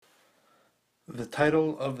The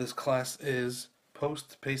title of this class is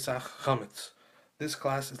Post-Pesach Chametz. This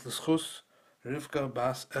class is L'schus Rivka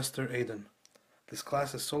Bas Esther Eden. This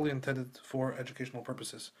class is solely intended for educational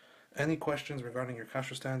purposes. Any questions regarding your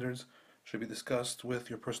kasher standards should be discussed with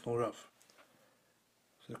your personal Rav.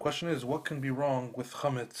 So the question is, what can be wrong with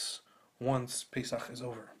Chametz once Pesach is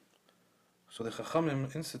over? So the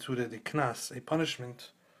Chachamim instituted a knas, a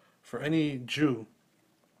punishment, for any Jew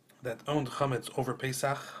that owned Chametz over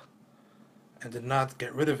Pesach and did not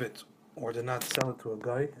get rid of it or did not sell it to a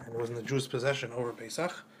guy and it was in the Jew's possession over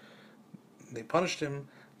Pesach. They punished him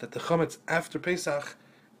that the chametz after Pesach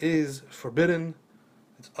is forbidden.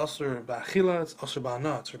 It's asur ba'achila, it's asur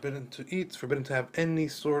ba'ana. It's forbidden to eat, it's forbidden to have any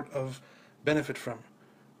sort of benefit from.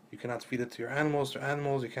 You cannot feed it to your animals,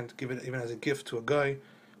 you can't give it even as a gift to a guy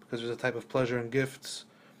because there's a type of pleasure in gifts.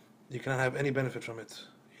 You cannot have any benefit from it.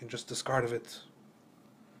 You can just discard of it.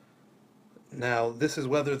 Now, this is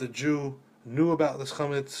whether the Jew knew about this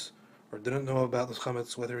chametz or didn't know about this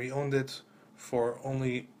chametz, whether he owned it for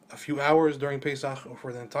only a few hours during Pesach or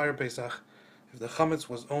for the entire Pesach. If the chametz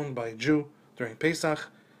was owned by a Jew during Pesach,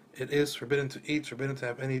 it is forbidden to eat, forbidden to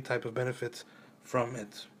have any type of benefit from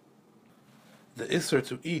it. The isser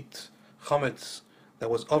to eat chametz that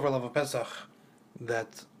was over Lava Pesach,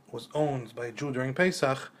 that was owned by a Jew during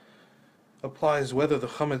Pesach, applies whether the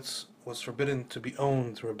chametz was forbidden to be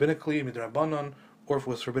owned rabbinically, midrabanan, or if it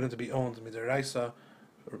was forbidden to be owned midaraisa,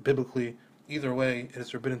 or biblically. Either way, it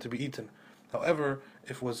is forbidden to be eaten. However,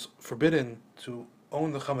 if it was forbidden to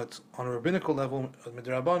own the chametz on a rabbinical level,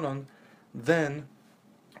 midrabanan, then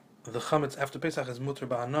the chametz after Pesach is mutar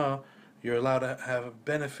ba'ana. You're allowed to have a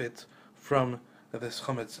benefit from this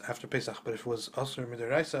chametz after Pesach. But if it was asur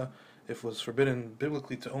midaraisa, if it was forbidden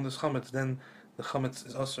biblically to own this chametz, then the chametz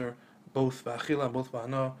is asur both ba'achila, both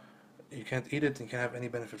ba'ana. You can't eat it, and you can't have any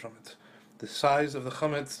benefit from it. The size of the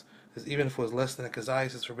chametz is, even if it was less than a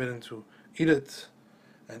kazayis, it's forbidden to eat it.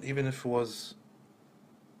 And even if it was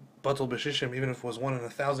batal b'shishim, even if it was 1 in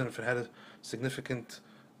 1,000, if it had a significant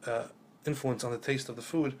influence on the taste of the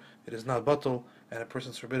food, it is not batal, and a person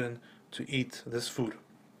is forbidden to eat this food.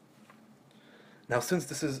 Now, since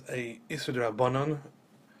this is a isur d'Rabbanan,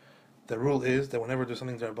 the rule is that whenever there's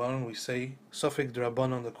something d'Rabbanan, we say safek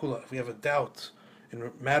d'Rabbanan l'kula. If we have a doubt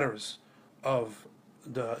in matters of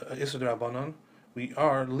the isur d'Rabbanan, we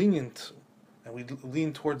are lenient, and we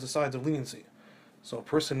lean towards the sides of leniency. So a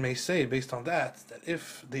person may say, based on that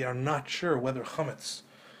if they are not sure whether chametz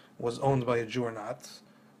was owned by a Jew or not,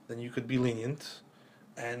 then you could be lenient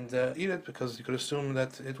and eat it, because you could assume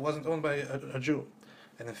that it wasn't owned by a Jew.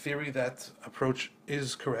 And in theory, that approach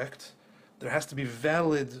is correct. There has to be a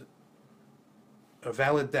valid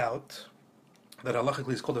doubt, that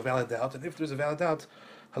halachically is called a valid doubt. And if there's a valid doubt,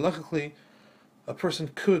 halachically, a person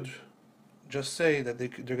could just say that they're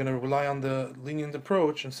going to rely on the lenient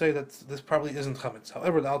approach and say that this probably isn't chametz.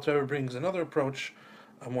 However, the Alter Rebbe brings another approach,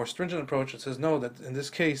 a more stringent approach, that says no, that in this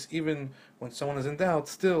case, even when someone is in doubt,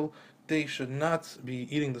 still they should not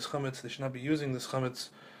be eating this chametz, they should not be using this chametz,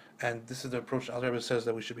 and this is the approach the Alter Rebbe says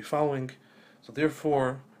that we should be following. So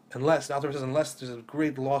therefore, the Alter Rebbe says, unless there's a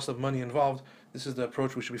great loss of money involved, this is the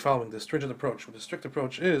approach we should be following, the stringent approach. The strict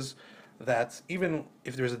approach is that even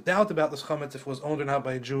if there's a doubt about this chametz, if it was owned or not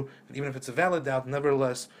by a Jew, and even if it's a valid doubt,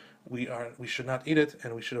 nevertheless, we should not eat it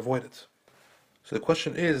and we should avoid it. So the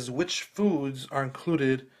question is, which foods are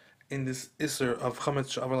included in this isser of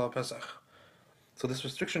chametz she'avar Lava Pesach? So this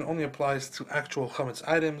restriction only applies to actual chametz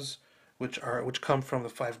items, which come from the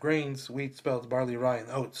 5 grains: wheat, spelt, barley, rye,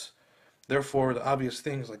 and oats. Therefore, the obvious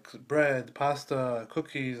things like bread, pasta,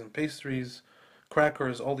 cookies, and pastries,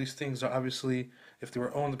 crackers, all these things are obviously, if they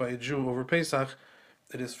were owned by a Jew over Pesach,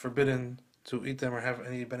 it is forbidden to eat them or have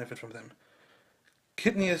any benefit from them.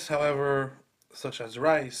 Kitnius, however, such as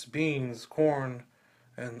rice, beans, corn,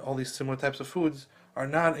 and all these similar types of foods, are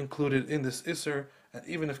not included in this isser, and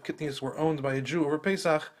even if kitnius were owned by a Jew over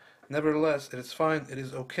Pesach, nevertheless, it is fine, it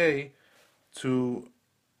is okay to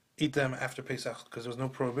eat them after Pesach, because there was no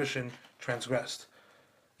prohibition transgressed.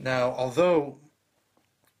 Now, although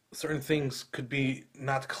certain things could be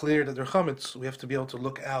not clear that they're chametz, we have to be able to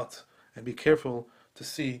look out and be careful to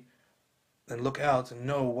see and look out and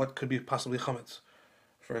know what could be possibly chametz.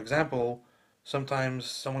 For example, sometimes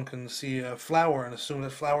someone can see a flour and assume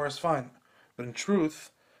that flour is fine, but in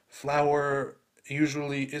truth, flour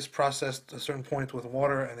usually is processed at a certain point with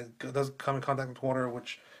water, and it does come in contact with water,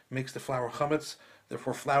 which makes the flour chametz.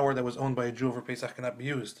 Therefore, flour that was owned by a Jew over Pesach cannot be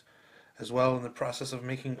used. As well, in the process of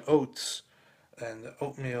making oats and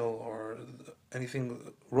oatmeal or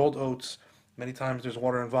anything, rolled oats, many times there's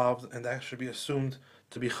water involved, and that should be assumed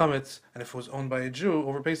to be chametz, and if it was owned by a Jew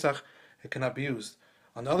over Pesach, it cannot be used.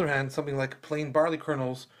 On the other hand, something like plain barley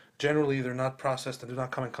kernels, generally they're not processed and do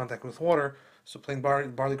not come in contact with water, so plain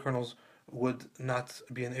barley kernels would not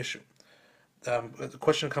be an issue. The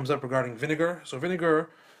question comes up regarding vinegar. So vinegar,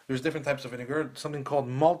 there's different types of vinegar. Something called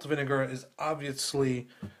malt vinegar is obviously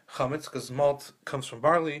chametz because malt comes from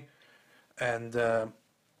barley, and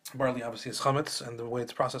barley obviously is chametz, and the way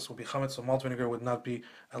it's processed will be chametz. So malt vinegar would not be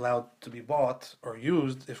allowed to be bought or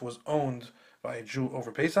used if it was owned by a Jew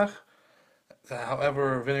over Pesach.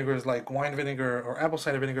 However, vinegars like wine vinegar or apple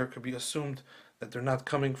cider vinegar could be assumed that they're not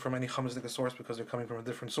coming from any chametzic source because they're coming from a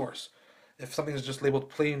different source. If something is just labeled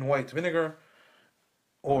plain white vinegar,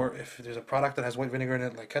 or if there's a product that has white vinegar in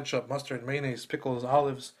it, like ketchup, mustard, mayonnaise, pickles,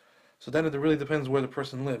 olives, so then it really depends where the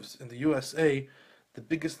person lives. In the USA, the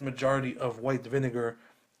biggest majority of white vinegar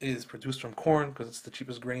is produced from corn because it's the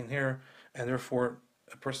cheapest grain here, and therefore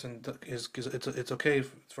a person it's okay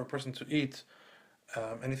for a person to eat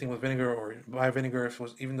anything with vinegar or buy vinegar if it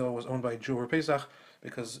was, even though it was owned by a Jew or Pesach,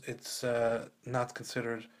 because it's not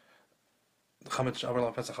considered chametz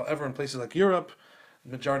avar Pesach. However, in places like Europe,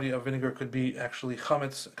 the majority of vinegar could be actually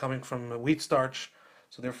chametz coming from wheat starch,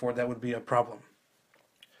 so therefore that would be a problem.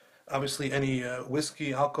 Obviously, any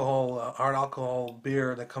whiskey, alcohol, hard alcohol,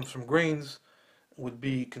 beer that comes from grains would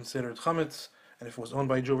be considered chametz, and if it was owned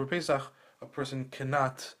by a Jew or Pesach, a person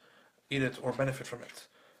cannot eat it or benefit from it.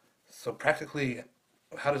 So practically,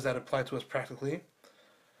 how does that apply to us practically?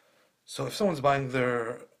 So if someone's buying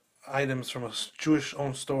their items from a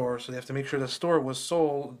Jewish-owned store, so they have to make sure the store was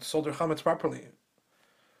sold their chametz properly.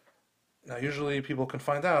 Now, usually people can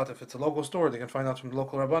find out if it's a local store. They can find out from the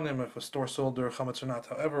local rabbanim if a store sold their chametz or not.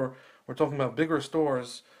 However, we're talking about bigger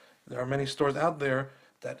stores. There are many stores out there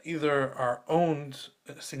that either are owned,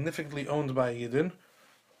 significantly owned by Yidden,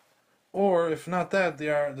 or if not that,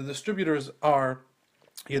 the distributors are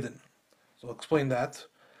Yidden. So I'll explain that.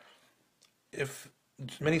 If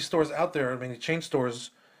many stores out there, many chain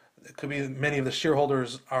stores, it could be many of the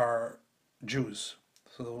shareholders are Jews.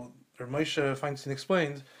 So Rav Moshe Feinstein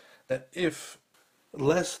explained that if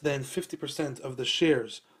less than 50% of the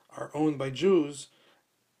shares are owned by Jews,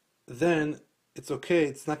 then it's okay,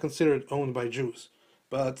 it's not considered owned by Jews.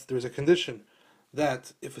 But there's a condition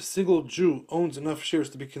that if a single Jew owns enough shares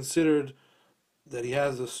to be considered that he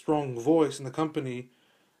has a strong voice in the company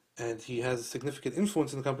and he has a significant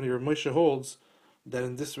influence in the company, Rav Moshe holds that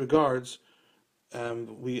in this regards,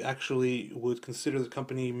 we actually would consider the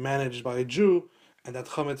company managed by a Jew, and that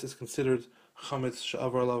chametz is considered chametz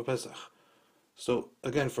she'avar alav Pesach. So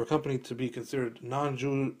again, for a company to be considered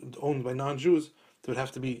non-Jew, owned by non-Jews, there would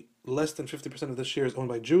have to be less than 50% of the shares owned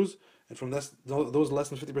by Jews, and from those less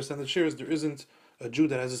than 50% of the shares, there isn't a Jew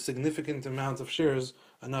that has a significant amount of shares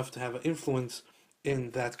enough to have an influence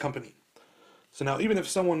in that company. So now, even if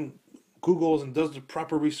someone Googles and does the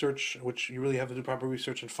proper research, which you really have to do proper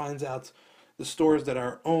research, and finds out the stores that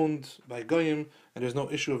are owned by Goyim, and there's no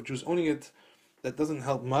issue of Jews owning it, that doesn't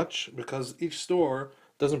help much because each store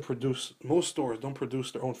doesn't produce, most stores don't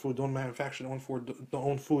produce their own food, don't manufacture their own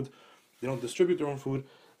food, they don't distribute their own food.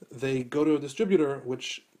 They go to a distributor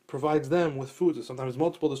which provides them with food, sometimes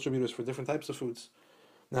multiple distributors for different types of foods.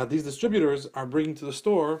 Now, these distributors are bringing to the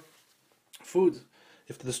store food.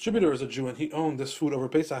 If the distributor is a Jew and he owned this food over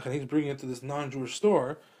Pesach and he's bringing it to this non-Jewish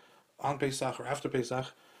store on Pesach or after Pesach,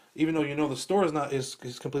 even though you know the store is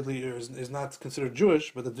not considered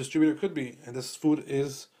Jewish, but the distributor could be, and this food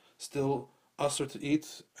is still usher to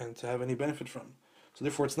eat and to have any benefit from. So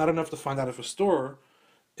therefore, it's not enough to find out if a store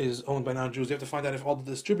is owned by non-Jews. You have to find out if all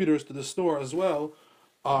the distributors to the store as well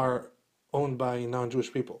are owned by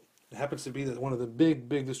non-Jewish people. It happens to be that one of the big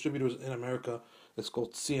distributors in America is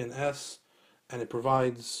called C&S, and it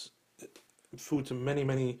provides food to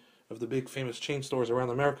many of the big famous chain stores around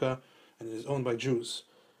America, and it is owned by Jews.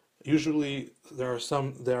 Usually,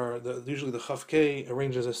 usually the Chavkei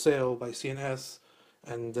arranges a sale by C&S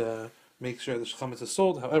and makes sure the chametz is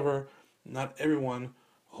sold. However, not everyone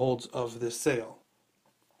holds of this sale.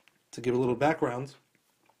 To give a little background,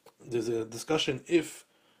 there's a discussion if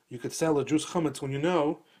you could sell a Jew's chametz when you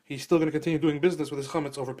know he's still going to continue doing business with his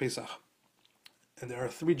chametz over Pesach. And there are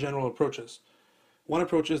three general approaches. One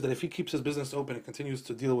approach is that if he keeps his business open and continues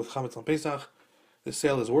to deal with chametz on Pesach, the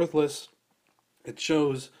sale is worthless. It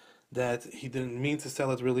shows that he didn't mean to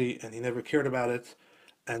sell it really, and he never cared about it,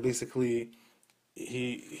 and basically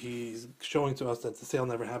he's showing to us that the sale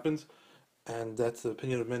never happened, and that's the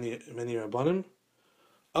opinion of many Rabbanim.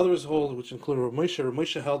 Others hold, which include Rav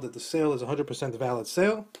Moshe held that the sale is 100% valid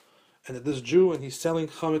sale, and that this Jew, when he's selling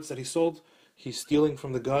chametz that he sold, he's stealing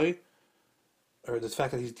from the guy, or the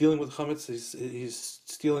fact that he's dealing with chametz, he's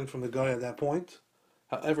stealing from the guy at that point.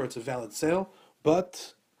 However, it's a valid sale,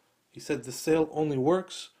 but He said the sale only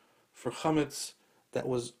works for chametz that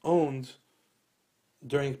was owned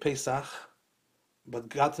during Pesach, but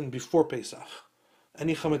gotten before Pesach.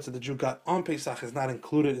 Any chametz that the Jew got on Pesach is not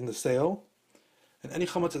included in the sale, and any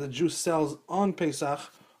chametz that the Jew sells on Pesach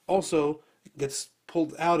also gets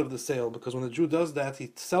pulled out of the sale, because when the Jew does that,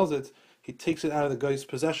 he sells it, he takes it out of the guy's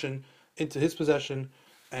possession into his possession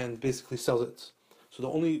and basically sells it. So the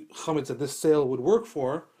only chametz that this sale would work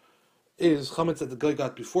for is chametz that the guy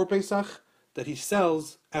got before Pesach that he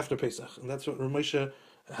sells after Pesach, and that's what Ramosha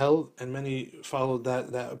held, and many followed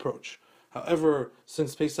that approach. However,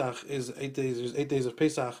 since Pesach is 8 days, there's 8 days of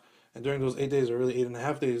Pesach, and during those 8 days, or really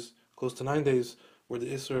 8.5 days, close to 9 days, where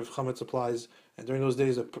the Isser of chametz applies, and during those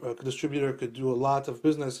days, a distributor could do a lot of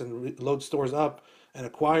business and load stores up and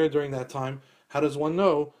acquire during that time. How does one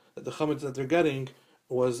know that the chametz that they're getting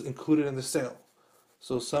was included in the sale?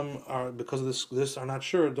 So some are, because of this are not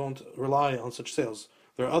sure, don't rely on such sales.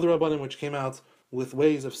 There are other rabbanim which came out with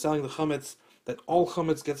ways of selling the chametz, that all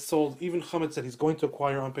chametz gets sold, even chametz that he's going to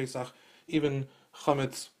acquire on Pesach, even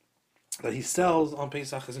chametz that he sells on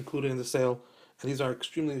Pesach is included in the sale. And these are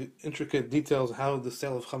extremely intricate details how the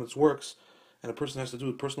sale of chametz works, and a person has to do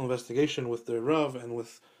a personal investigation with the Rav and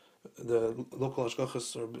with the local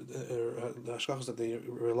hashgachas or the hashgachas that they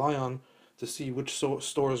rely on to see which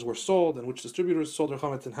stores were sold and which distributors sold their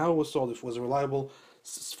chametz and how it was sold, if it was a reliable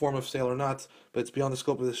form of sale or not. But it's beyond the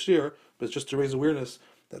scope of this year. But it's just to raise awareness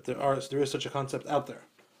that there is such a concept out there.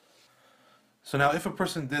 So now, if a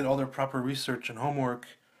person did all their proper research and homework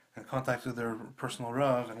and contacted their personal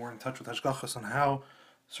Rav and were in touch with hashgachas on how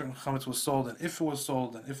certain chametz was sold, and if it was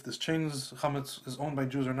sold, and if this chain's chametz is owned by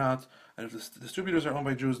Jews or not, and if the distributors are owned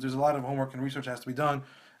by Jews, there's a lot of homework and research has to be done.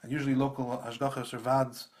 And usually local hashgachas or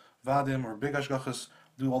vadim or big hashgachas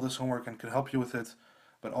do all this homework and can help you with it.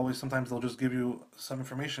 But always, sometimes they'll just give you some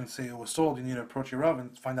information, say it was sold. You need to approach your Rav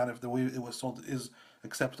and find out if the way it was sold is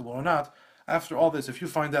acceptable or not. After all this, if you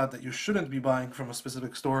find out that you shouldn't be buying from a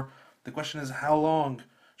specific store, the question is, how long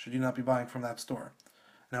should you not be buying from that store?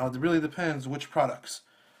 Now, it really depends which products.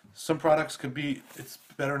 Some products could be, it's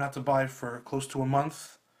better not to buy for close to a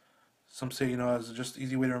month. Some say, as just an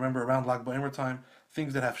easy way to remember, around Lag BaOmer time,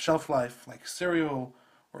 things that have shelf life, like cereal,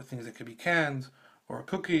 or things that could be canned, or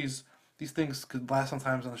cookies. These things could last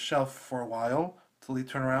sometimes on the shelf for a while, till they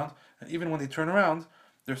turn around. And even when they turn around,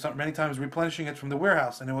 there's many times replenishing it from the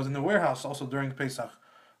warehouse, and it was in the warehouse also during Pesach.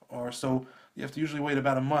 Or so you have to usually wait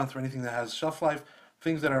about a month for anything that has shelf life.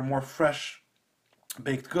 Things that are more fresh,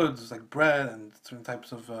 baked goods, like bread and certain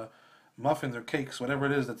types of muffins or cakes, whatever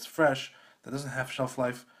it is that's fresh, that doesn't have shelf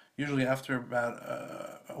life, usually after about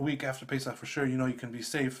a week after Pesach for sure, you can be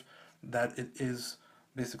safe that it is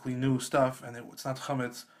basically new stuff and it's not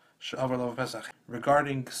chametz she'avar lo Pesach.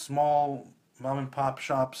 Regarding small mom and pop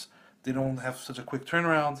shops, they don't have such a quick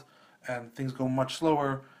turnaround and things go much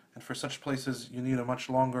slower, and for such places you need a much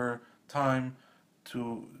longer time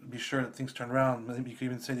to be sure that things turn around. Maybe you could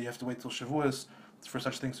even say that you have to wait till Shavuos for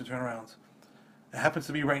such things to turn around. It happens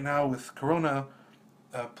to be right now with Corona,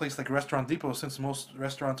 a place like Restaurant Depot, since most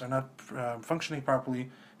restaurants are not functioning properly,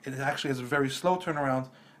 it actually has a very slow turnaround,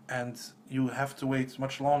 and you have to wait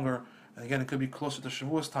much longer. And again, it could be closer to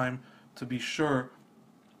Shavuos time to be sure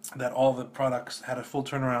that all the products had a full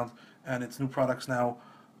turnaround and it's new products now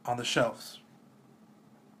on the shelves.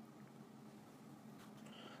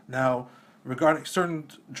 Now, regarding certain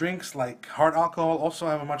drinks like hard alcohol, also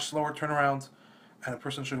have a much slower turnaround, and a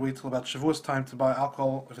person should wait till about Shavuos time to buy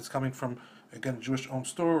alcohol if it's coming from, again, a Jewish-owned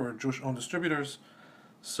store or Jewish-owned distributors.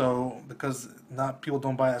 So, because not people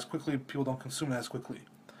don't buy as quickly, people don't consume it as quickly.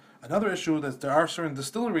 Another issue is that there are certain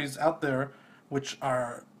distilleries out there which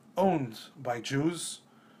are owned by Jews.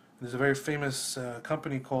 There's a very famous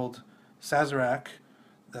company called Sazerac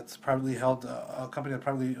that's probably held, a company that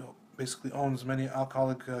probably basically owns many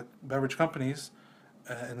alcoholic beverage companies,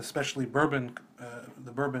 and especially bourbon,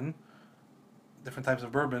 different types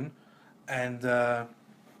of bourbon, and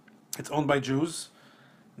it's owned by Jews.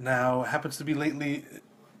 Now, it happens to be lately,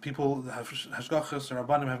 people, hashgachas or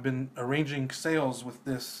rabbanim, have been arranging sales with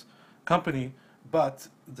this company, but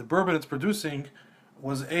the bourbon it's producing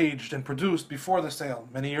was aged and produced before the sale,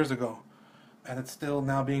 many years ago, and it's still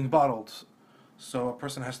now being bottled. So a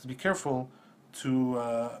person has to be careful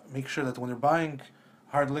to make sure that when they're buying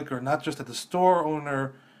hard liquor, not just that the store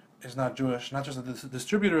owner is not Jewish, not just that the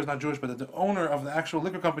distributor is not Jewish, but that the owner of the actual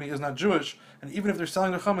liquor company is not Jewish. And even if they're selling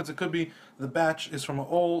their chametz, it could be the batch is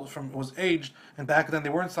was aged, and back then they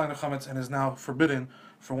weren't selling their chametz, and is now forbidden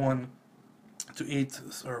for one to eat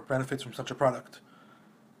or benefits from such a product.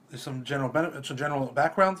 There's some general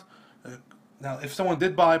background. Now, if someone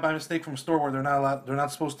did buy by mistake from a store where they're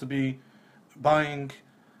not supposed to be buying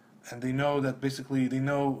and they know that basically they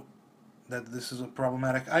know that this is a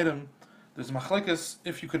problematic item, there's machlekes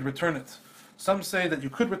if you could return it. Some say that you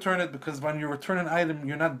could return it because when you return an item,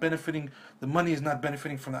 you're not benefiting, the money is not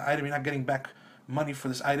benefiting from the item, you're not getting back money for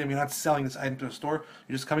this item, you're not selling this item to a store,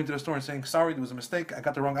 you're just coming to the store and saying, sorry, there was a mistake, I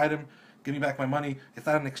got the wrong item, give me back my money. It's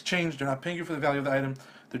not an exchange, they're not paying you for the value of the item,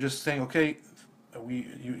 they're just saying, okay,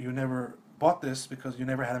 you never bought this because you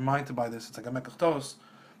never had in mind to buy this. It's like a mekach,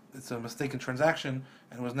 it's a mistaken transaction,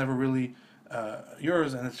 and it was never really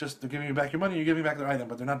yours, and it's just they're giving you back your money, you're giving back their item,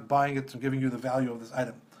 but they're not buying it and giving you the value of this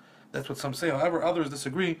item. That's what some say. However, others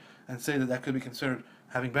disagree and say that that could be considered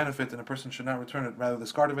having benefit, and a person should not return it, rather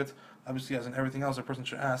discard of it. Obviously, as in everything else, a person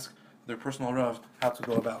should ask their personal Rav how to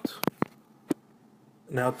go about.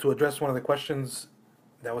 Now, to address one of the questions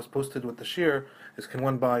that was posted with the shir is, can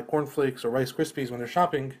one buy cornflakes or Rice Krispies when they're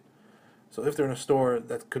shopping? So if they're in a store,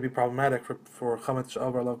 that could be problematic for Chametz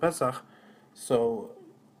Sha'avar Lav Pesach. So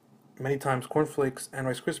many times cornflakes and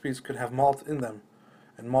Rice Krispies could have malt in them,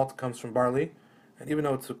 and malt comes from barley, and even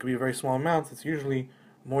though it could be a very small amount, it's usually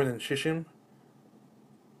more than shishim,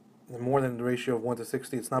 more than the ratio of 1 to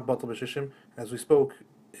 60. It's not batal b'shishim. As we spoke,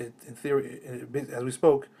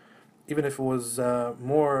 even if it was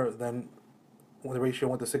more than the ratio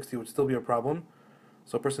 1 to 60, it would still be a problem.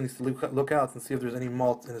 So a person needs to look out and see if there's any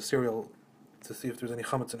malt in the cereal, to see if there's any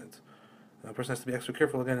chametz in it. A person has to be extra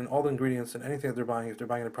careful again in all the ingredients and anything that they're buying, if they're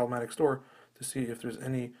buying in a problematic store, to see if there's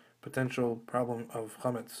any potential problem of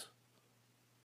chametz.